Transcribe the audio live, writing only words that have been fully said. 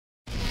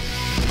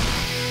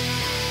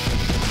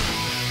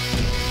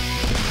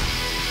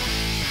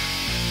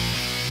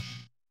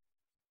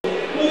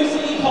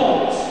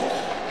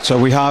So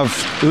we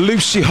have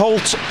Lucy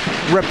Holt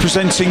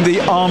representing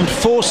the armed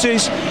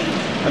forces,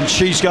 and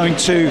she's going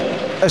to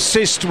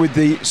assist with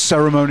the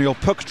ceremonial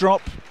puck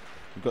drop.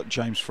 We've got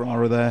James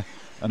Ferrara there,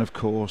 and of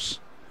course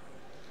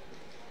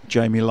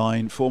Jamie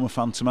Lyne, former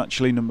Phantom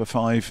actually, number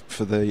 5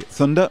 for the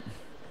Thunder.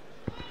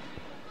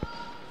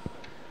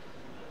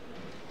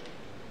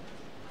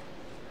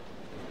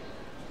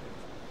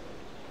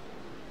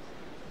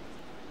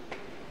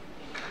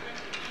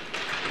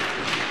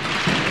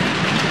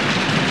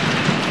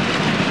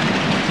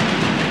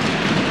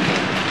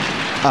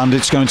 And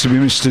it's going to be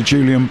Mr.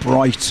 Julian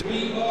Bright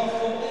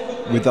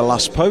with the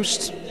last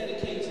post.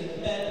 Ladies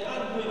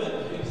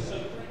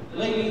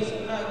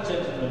and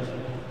gentlemen,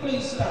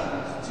 please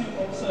stand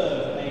to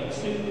observe a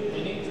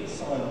 2-minute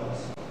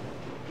silence.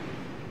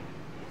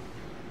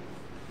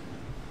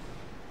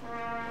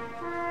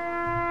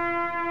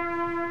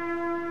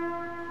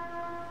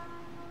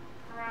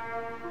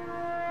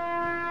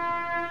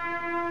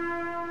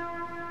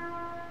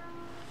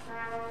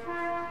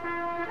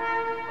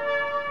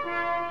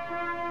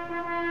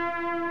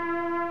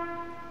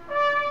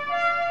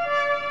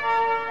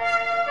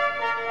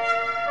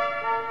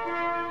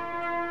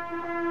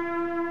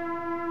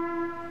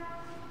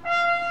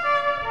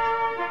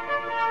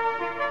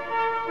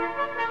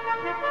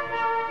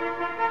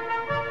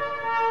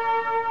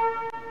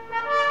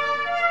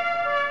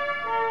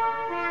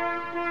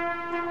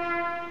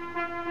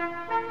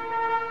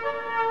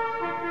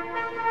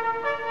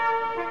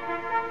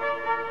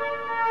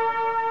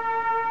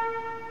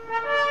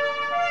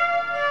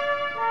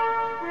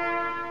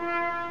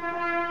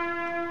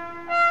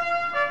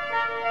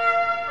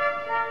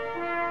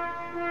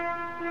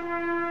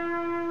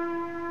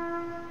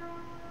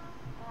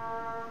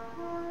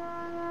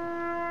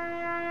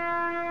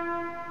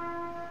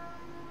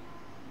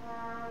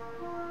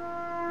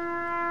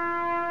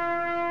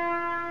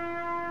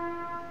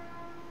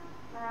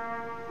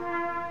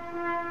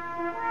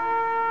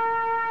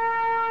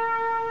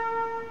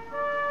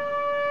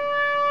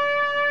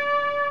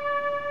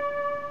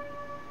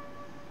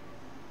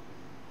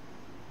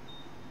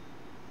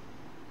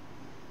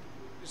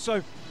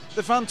 So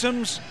the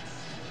Phantoms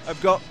have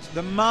got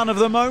the man of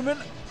the moment,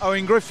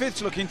 Owen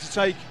Griffiths, looking to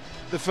take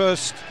the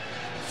first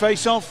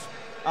face-off,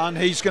 and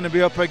he's going to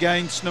be up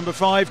against number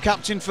 5,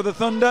 captain for the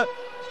Thunder.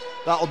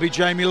 That'll be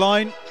Jamie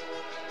Lyne,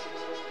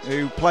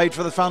 who played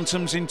for the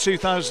Phantoms in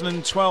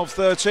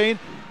 2012-13,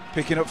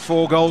 picking up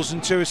 4 goals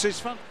and 2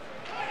 assists.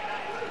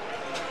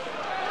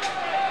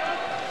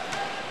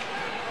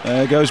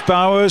 There goes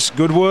Bowers,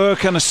 good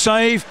work and a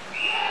save.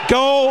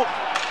 Goal!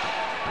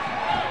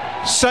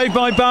 Saved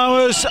by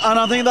Bowers, and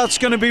I think that's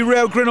going to be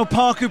Rio Grinnell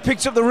Park, who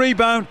picked up the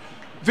rebound.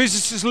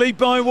 Visitors lead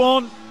by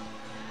 1.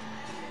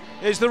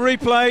 Here's the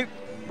replay.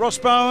 Ross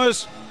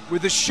Bowers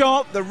with the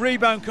shot, the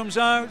rebound comes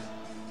out,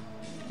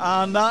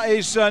 and that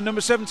is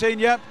number 17.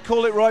 Yep,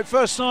 call it right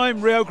first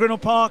time. Rio Grinnell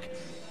Park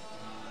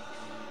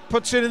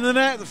puts it in the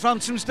net. The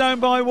Phantoms down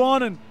by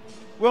 1, and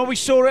well, we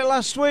saw it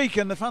last week,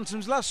 and the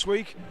Phantoms last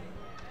week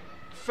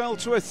fell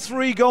to a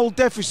 3-goal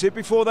deficit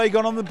before they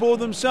got on the board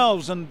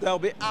themselves, and they'll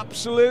be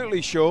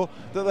absolutely sure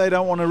that they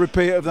don't want a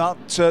repeat of that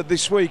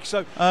this week.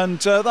 So, and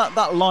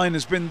that line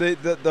has been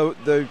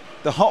the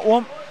hot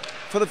one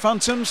for the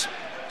Phantoms.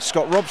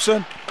 Scott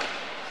Robson,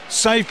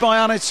 saved by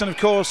Annett, and of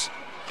course,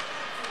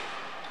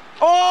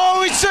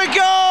 oh, it's a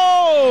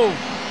goal!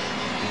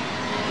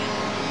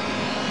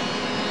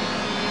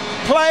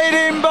 Played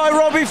in by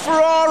Robbie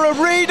Ferrara,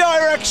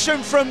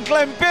 redirection from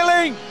Glenn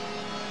Billing.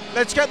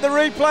 Let's get the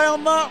replay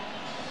on that.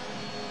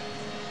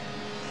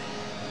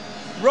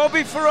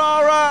 Robbie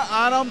Ferrara,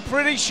 and I'm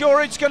pretty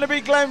sure it's going to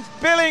be Glenn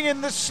Billing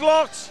in the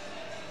slot,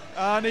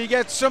 and he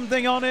gets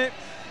something on it.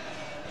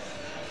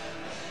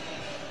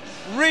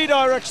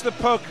 Redirects the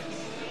puck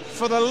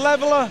for the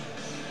leveller.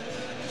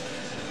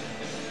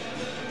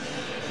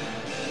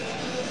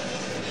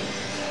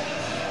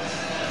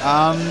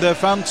 And the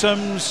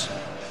Phantoms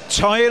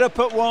tie it up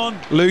at 1.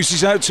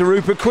 Loses out to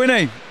Rupert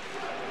Quinney.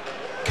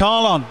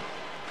 Carlon.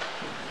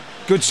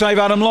 Good save,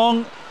 Adam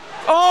Long.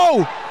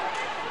 Oh!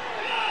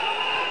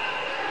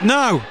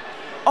 No,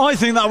 I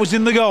think that was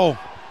in the goal.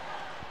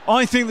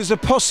 I think there's a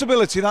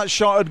possibility that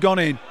shot had gone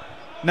in.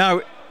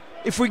 Now,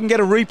 if we can get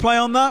a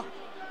replay on that, I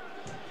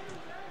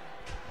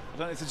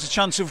don't know if there's a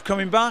chance of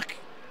coming back.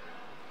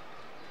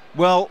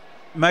 Well,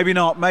 maybe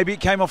not. Maybe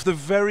it came off the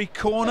very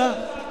corner.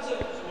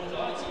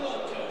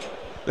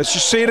 Let's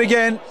just see it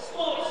again.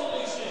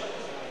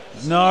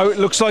 No, it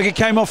looks like it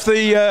came off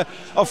the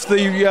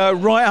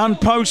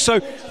right-hand post. So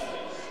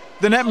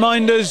the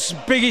netminder's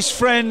biggest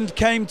friend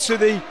came to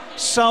the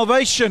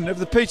salvation of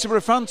the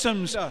Peterborough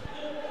Phantoms.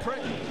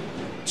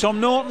 Tom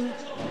Norton.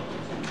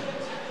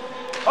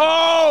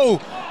 Oh!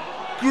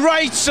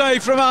 Great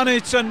save from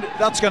Annett, and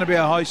that's going to be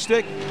a high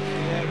stick.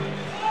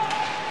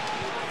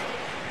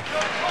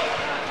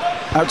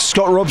 Out to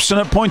Scott Robson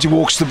at point. He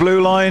walks the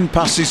blue line,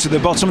 passes to the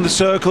bottom of the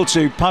circle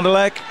to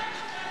Padalek.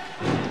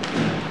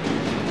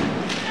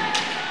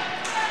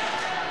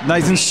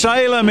 Nathan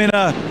Salem in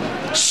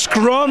a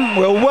scrum.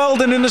 Will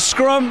Weldon in a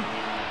scrum.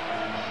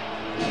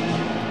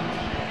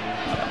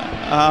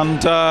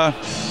 And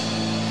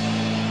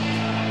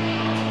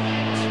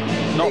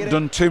not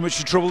done too much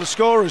to trouble the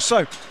scorers.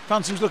 So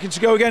Phantoms looking to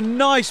go again.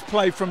 Nice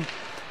play from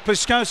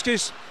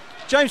Pliskowskis.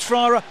 James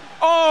Ferrara.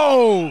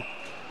 Oh!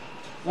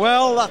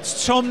 Well,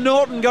 that's Tom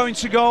Norton going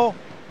to goal.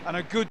 And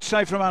a good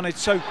save from Annett.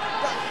 So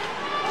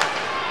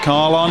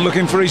Carlon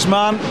looking for his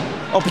man.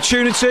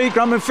 Opportunity.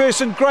 Graham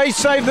McPherson. Great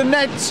save. The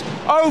net's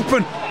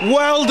open.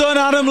 Well done,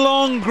 Adam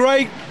Long.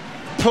 Great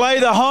play.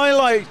 The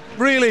highlight,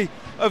 really,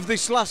 of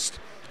this last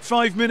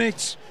 5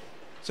 minutes.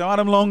 So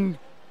Adam Long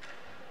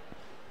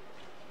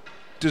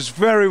does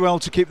very well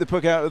to keep the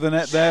puck out of the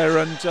net there,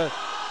 and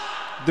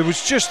there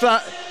was just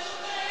that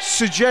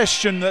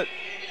suggestion that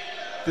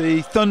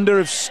the Thunder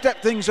have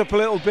stepped things up a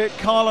little bit.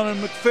 Carlon and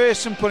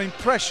McPherson putting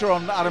pressure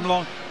on Adam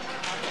Long.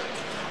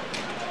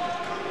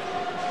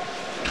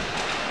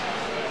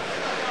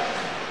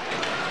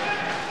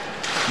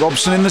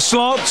 Robson in the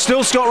slot,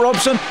 still Scott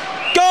Robson.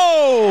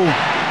 Goal!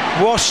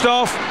 Washed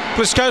off.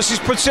 Pliskowskis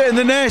puts it in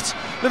the net.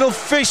 Little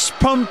fist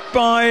pump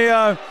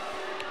by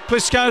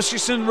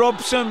Pliskowskis and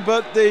Robson,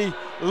 but the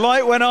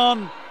light went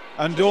on,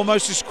 and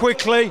almost as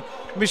quickly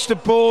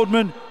Mr.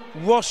 Boardman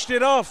washed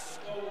it off.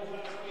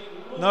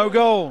 No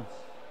goal.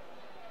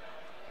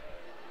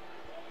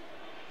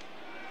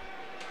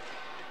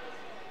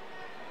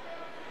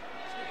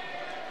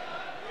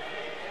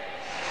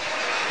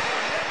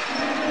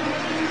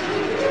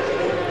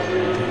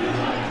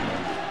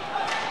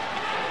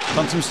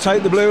 Phantoms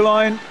take the blue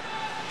line.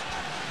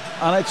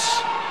 Annett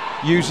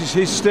uses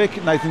his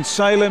stick. Nathan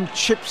Salem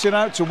chips it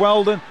out to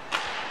Weldon.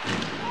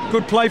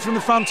 Good play from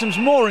the Phantoms,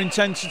 more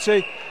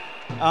intensity,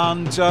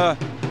 and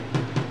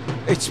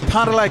it's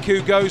Padalek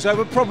who goes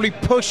over, probably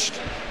pushed.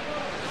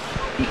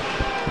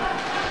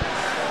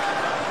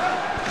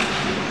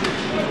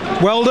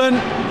 Weldon,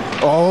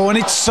 oh, and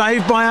it's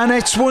saved by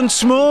Annett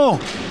once more.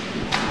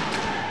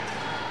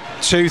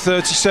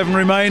 2:37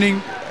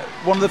 remaining.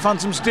 One of the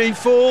Phantoms D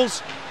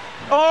falls.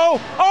 Oh,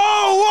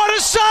 what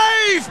a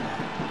save!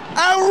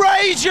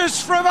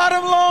 Outrageous from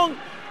Adam Long.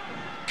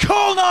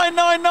 Call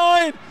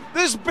 999.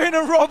 There's been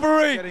a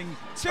robbery. Getting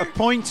a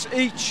point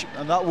each,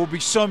 and that will be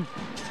some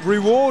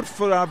reward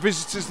for our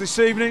visitors this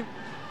evening.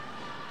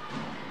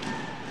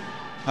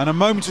 And a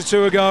moment or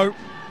two ago,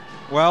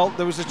 well,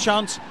 there was a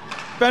chance.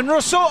 Ben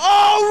Russell,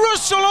 oh,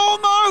 Russell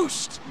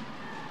almost!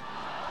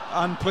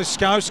 And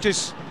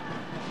Pliskowskis,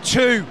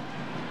 2.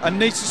 And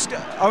needs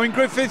to Owen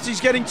Griffiths, he's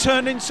getting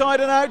turned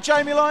inside and out.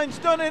 Jamie Lyon's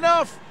done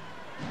enough.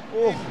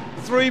 Oh,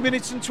 3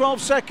 minutes and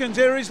 12 seconds.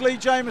 Here is Lee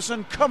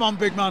Jameson. Come on,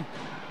 big man.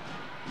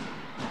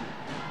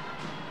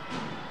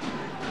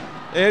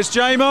 Here's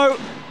Jamo.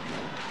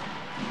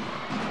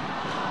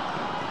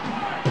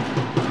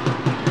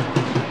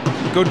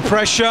 Good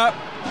pressure.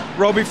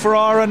 Robbie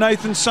Ferrara,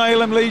 Nathan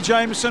Salem, Lee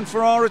Jameson.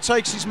 Ferrara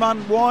takes his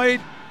man wide.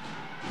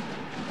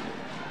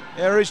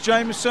 Here is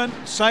Jameson.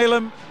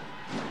 Salem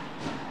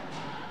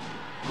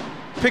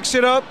picks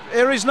it up.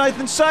 Here is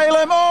Nathan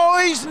Salem.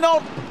 Oh, he's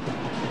not.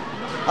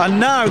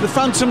 And now the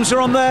Phantoms are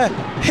on their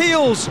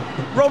heels.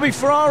 Robbie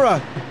Ferrara.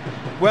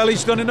 Well,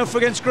 he's done enough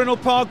against Grinnell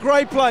Park.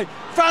 Great play.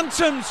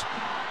 Phantoms,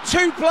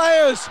 2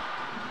 players.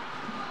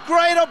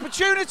 Great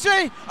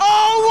opportunity.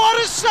 Oh,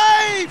 what a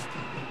save!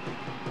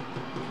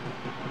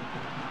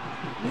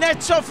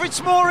 Nets off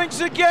its moorings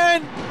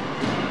again.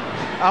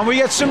 And we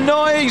get some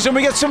noise and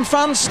we get some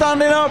fans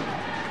standing up.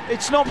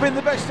 It's not been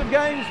the best of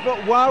games,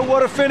 but wow,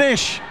 what a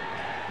finish.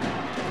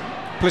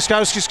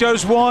 Pliskowskis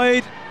goes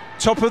wide,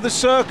 top of the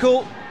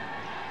circle,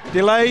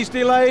 delays,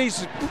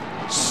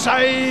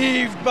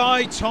 saved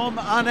by Tom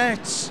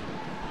Annett.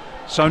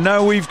 So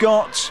now we've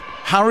got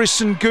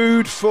Harrison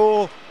Good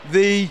for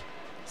the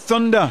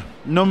Thunder,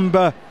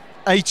 number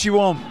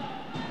 81.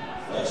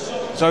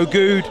 So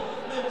Good,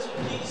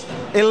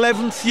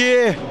 11th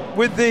year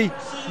with the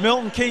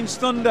Milton Keynes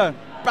Thunder,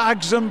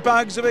 bags and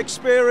bags of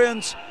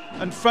experience,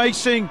 and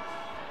facing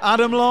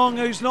Adam Long,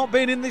 who's not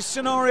been in this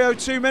scenario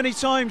too many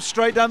times.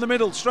 Straight down the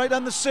middle, straight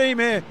down the seam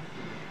here.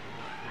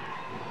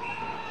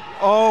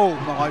 Oh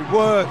my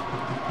word.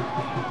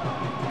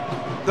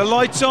 The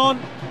light's on.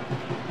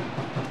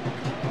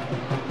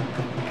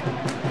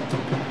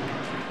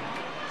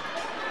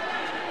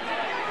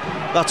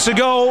 That's a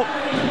goal.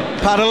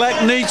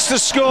 Padalek needs to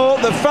score.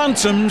 The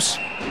Phantoms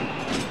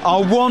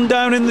are 1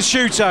 down in the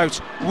shootout.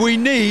 We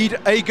need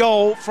a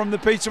goal from the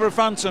Peterborough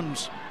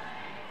Phantoms.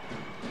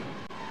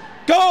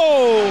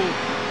 Goal!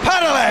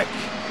 Padalek!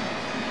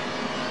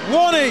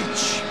 1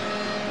 each.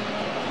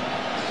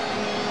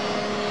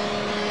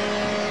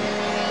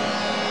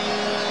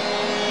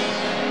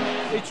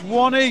 It's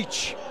 1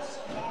 each.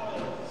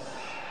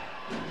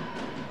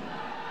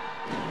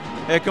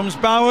 Here comes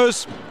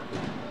Bowers.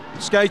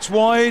 Skates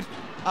wide.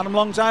 Adam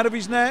Long's out of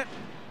his net.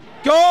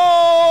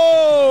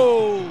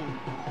 Goal!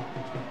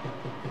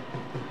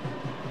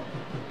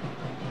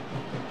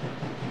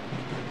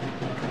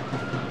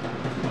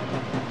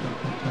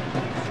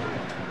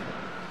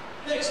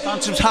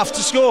 Phantoms have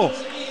to score.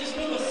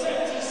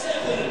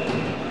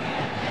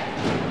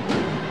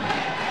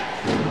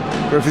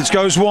 Griffiths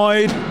goes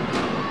wide.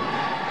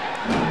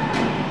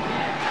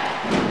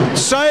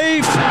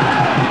 Saved.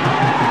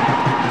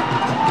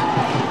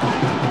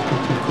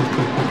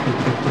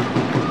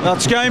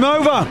 That's game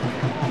over.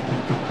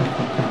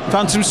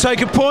 Phantoms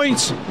take a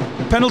point.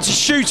 Penalty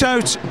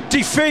shootout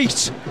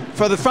defeat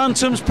for the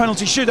Phantoms.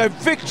 Penalty shootout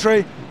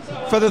victory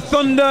for the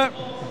Thunder.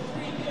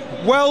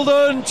 Well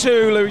done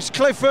to Lewis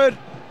Clifford.